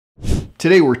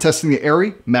Today we're testing the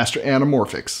Arri Master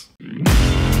Anamorphics.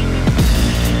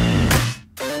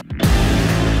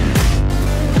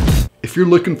 If you're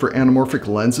looking for anamorphic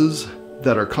lenses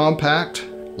that are compact,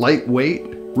 lightweight,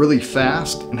 really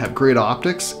fast, and have great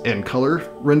optics and color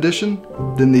rendition,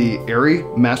 then the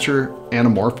Arri Master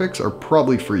Anamorphics are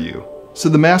probably for you. So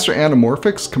the Master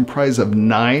Anamorphics comprise of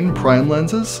 9 prime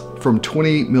lenses from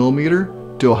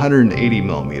 28mm to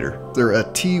 180mm. They're a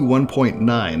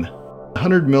T1.9.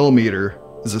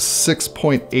 100mm is a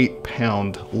 6.8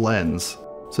 pound lens,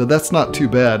 so that's not too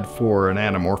bad for an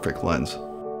anamorphic lens.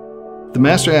 The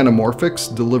Master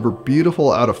Anamorphics deliver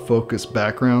beautiful out of focus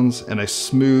backgrounds and a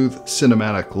smooth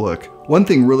cinematic look. One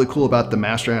thing really cool about the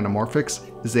Master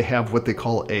Anamorphics is they have what they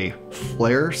call a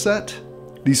flare set.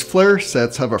 These flare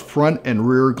sets have a front and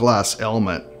rear glass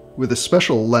element with a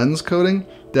special lens coating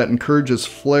that encourages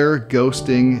flare,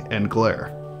 ghosting, and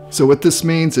glare. So what this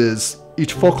means is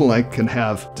each focal length can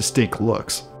have distinct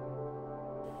looks.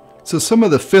 So some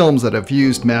of the films that have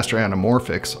used Master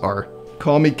Anamorphics are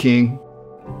Call Me King,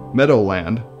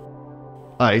 Meadowland,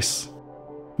 Ice,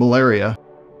 Malaria,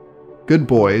 Good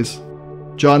Boys,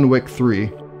 John Wick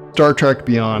 3, Star Trek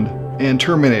Beyond, and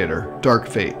Terminator Dark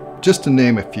Fate, just to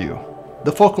name a few.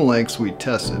 The focal lengths we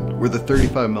tested were the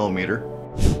 35mm,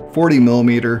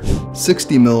 40mm,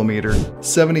 60mm,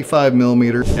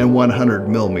 75mm, and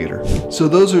 100mm. So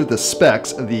those are the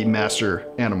specs of the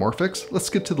Master Anamorphics. Let's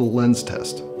get to the lens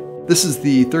test. This is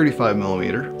the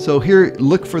 35mm. So here,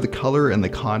 look for the color and the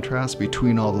contrast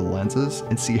between all the lenses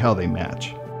and see how they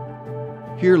match.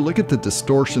 Here, look at the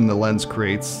distortion the lens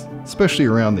creates, especially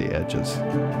around the edges.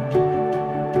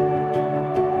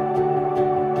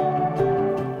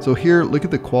 So here, look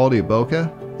at the quality of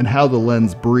bokeh and how the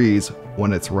lens breathes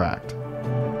when it's racked.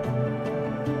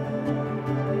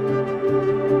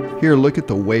 Here, look at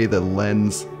the way the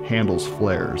lens handles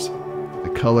flares.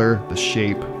 The color, the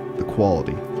shape, the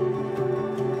quality.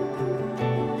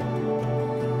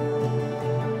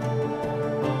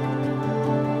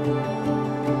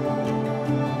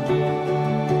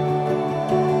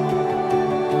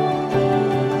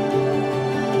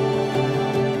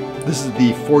 This is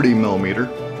the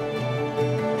 40mm.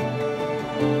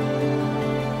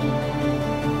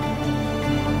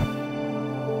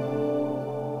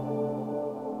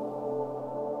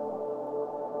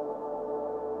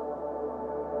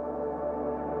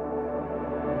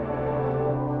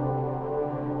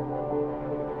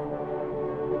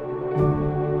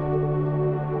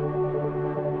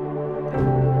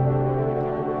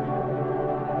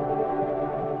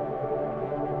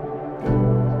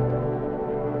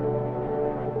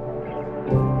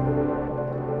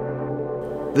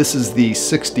 This is the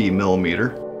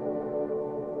 60mm.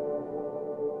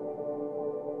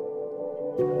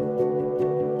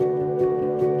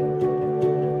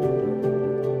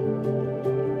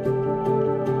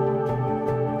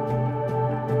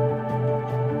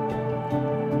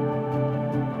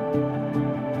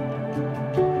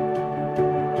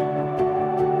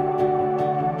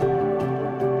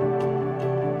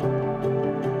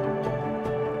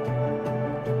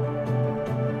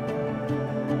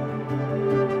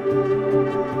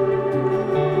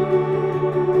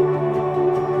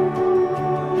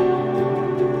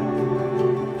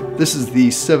 This is the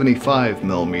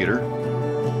 75mm.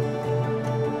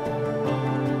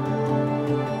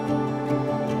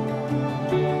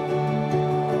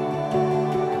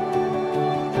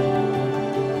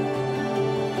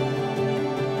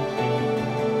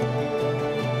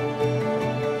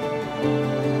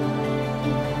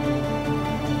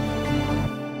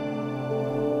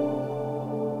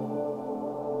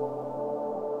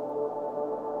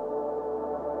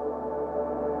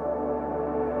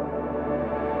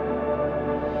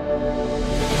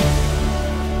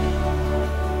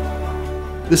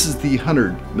 This is the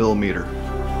 100mm.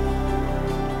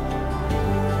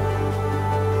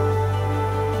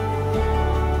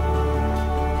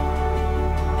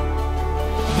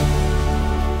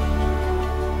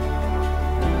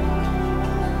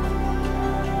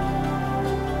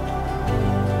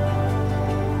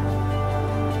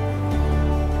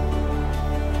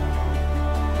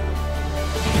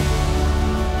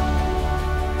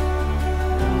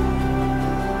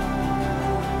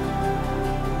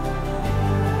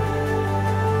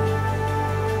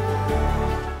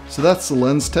 So that's the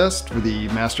lens test for the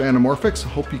Master Anamorphics. I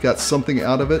hope you got something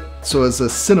out of it. So as a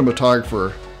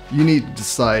cinematographer, you need to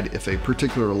decide if a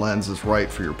particular lens is right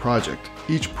for your project.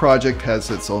 Each project has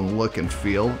its own look and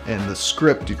feel, and the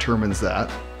script determines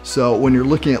that. So when you're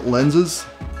looking at lenses,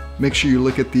 make sure you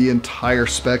look at the entire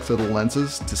specs of the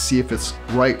lenses to see if it's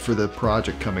right for the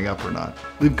project coming up or not.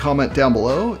 Leave a comment down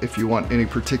below if you want any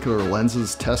particular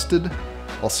lenses tested.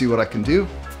 I'll see what I can do.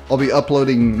 I'll be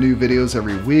uploading new videos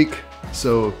every week,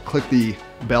 so click the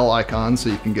bell icon so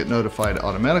you can get notified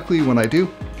automatically when I do.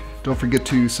 Don't forget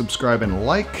to subscribe and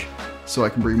like so I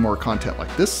can bring more content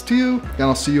like this to you, and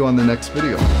I'll see you on the next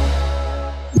video.